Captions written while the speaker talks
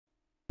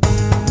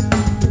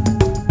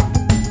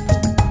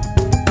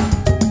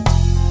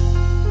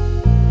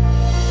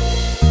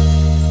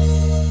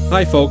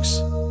Hi folks,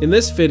 in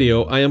this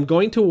video I am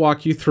going to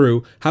walk you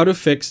through how to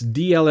fix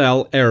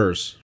DLL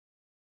errors.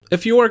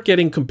 If you are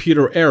getting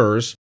computer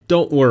errors,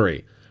 don't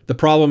worry, the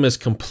problem is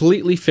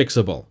completely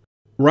fixable.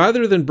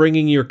 Rather than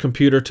bringing your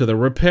computer to the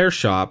repair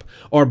shop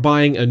or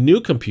buying a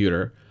new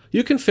computer,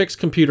 you can fix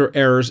computer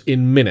errors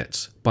in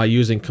minutes by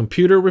using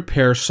computer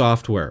repair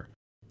software.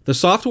 The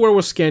software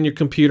will scan your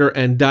computer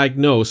and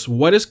diagnose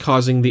what is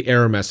causing the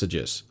error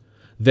messages.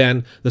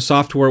 Then, the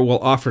software will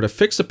offer to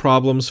fix the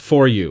problems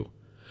for you.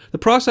 The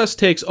process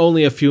takes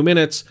only a few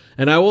minutes,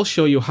 and I will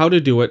show you how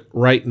to do it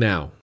right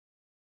now.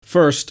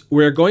 First,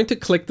 we are going to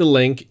click the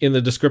link in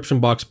the description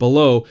box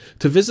below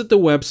to visit the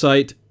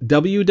website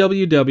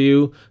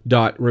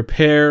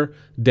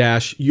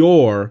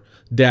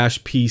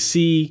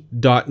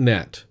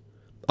www.repair-your-pc.net.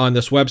 On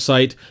this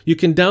website, you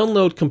can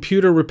download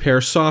computer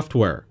repair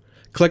software.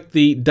 Click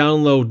the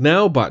Download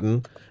Now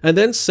button, and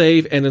then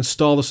save and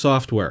install the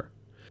software.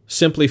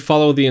 Simply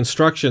follow the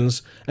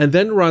instructions, and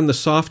then run the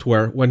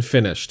software when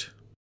finished.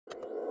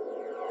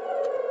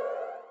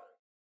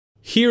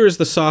 Here is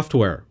the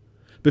software.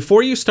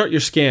 Before you start your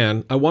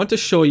scan, I want to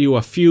show you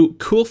a few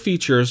cool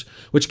features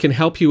which can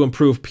help you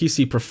improve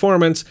PC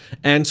performance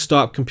and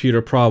stop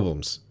computer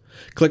problems.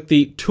 Click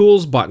the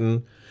Tools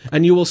button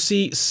and you will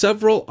see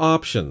several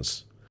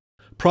options.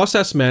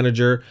 Process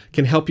Manager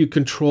can help you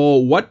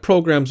control what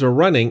programs are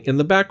running in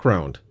the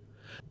background.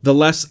 The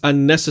less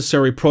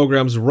unnecessary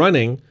programs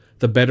running,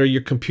 the better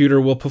your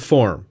computer will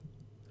perform.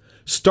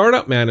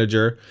 Startup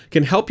Manager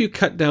can help you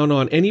cut down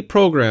on any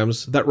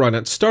programs that run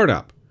at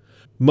startup.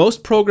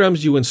 Most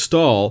programs you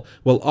install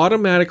will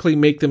automatically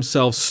make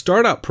themselves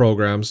startup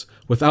programs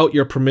without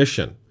your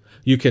permission.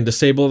 You can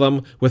disable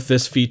them with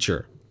this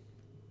feature.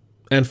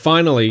 And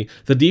finally,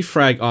 the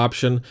defrag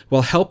option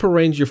will help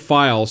arrange your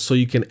files so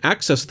you can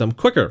access them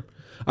quicker.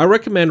 I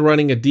recommend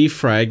running a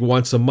defrag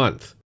once a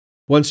month.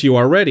 Once you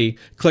are ready,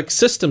 click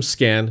System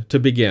Scan to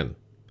begin.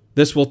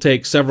 This will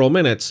take several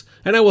minutes,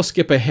 and I will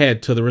skip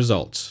ahead to the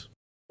results.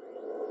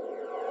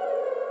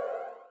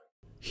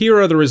 Here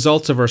are the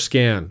results of our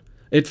scan.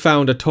 It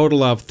found a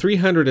total of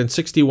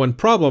 361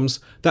 problems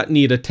that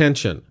need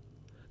attention.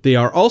 They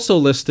are also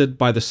listed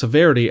by the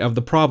severity of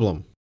the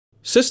problem.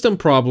 System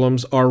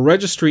problems are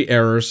registry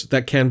errors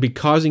that can be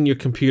causing your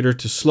computer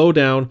to slow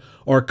down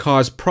or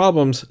cause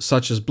problems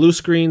such as blue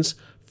screens,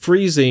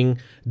 freezing,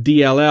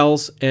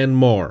 DLLs, and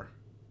more.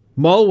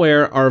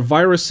 Malware are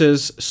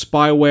viruses,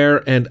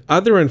 spyware, and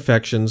other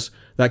infections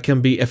that can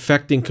be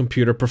affecting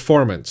computer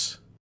performance.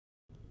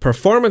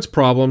 Performance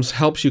problems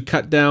helps you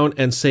cut down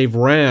and save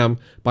RAM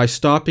by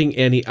stopping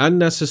any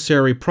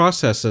unnecessary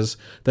processes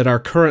that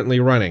are currently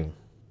running.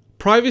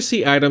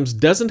 Privacy items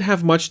doesn't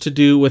have much to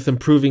do with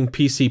improving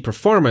PC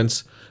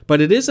performance,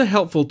 but it is a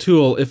helpful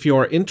tool if you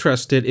are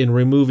interested in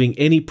removing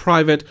any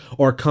private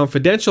or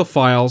confidential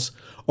files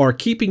or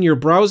keeping your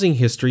browsing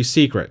history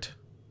secret.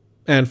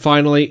 And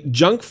finally,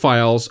 junk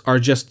files are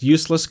just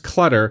useless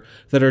clutter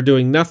that are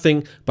doing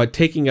nothing but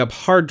taking up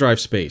hard drive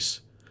space.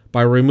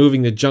 By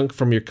removing the junk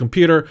from your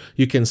computer,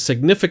 you can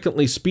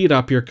significantly speed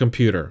up your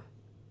computer.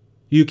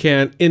 You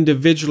can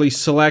individually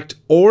select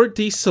or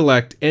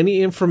deselect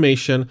any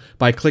information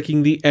by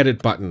clicking the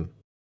Edit button.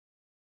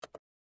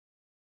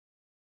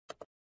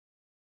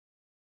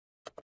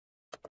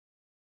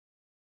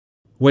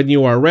 When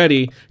you are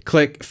ready,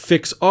 click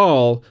Fix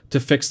All to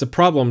fix the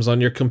problems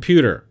on your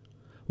computer.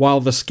 While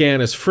the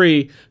scan is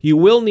free, you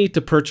will need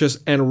to purchase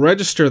and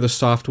register the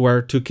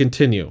software to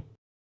continue.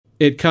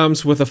 It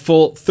comes with a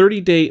full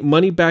 30-day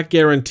money-back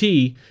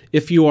guarantee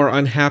if you are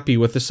unhappy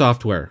with the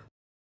software.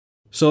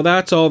 So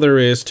that's all there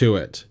is to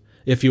it.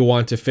 If you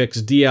want to fix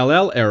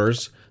DLL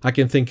errors, I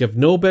can think of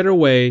no better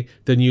way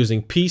than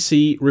using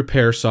PC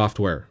repair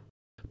software.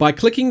 By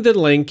clicking the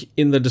link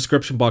in the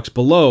description box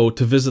below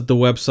to visit the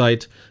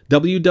website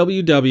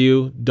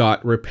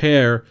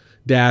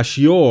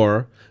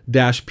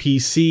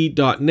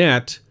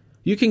www.repair-your-pc.net,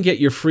 you can get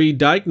your free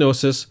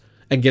diagnosis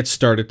and get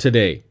started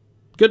today.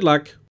 Good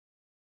luck!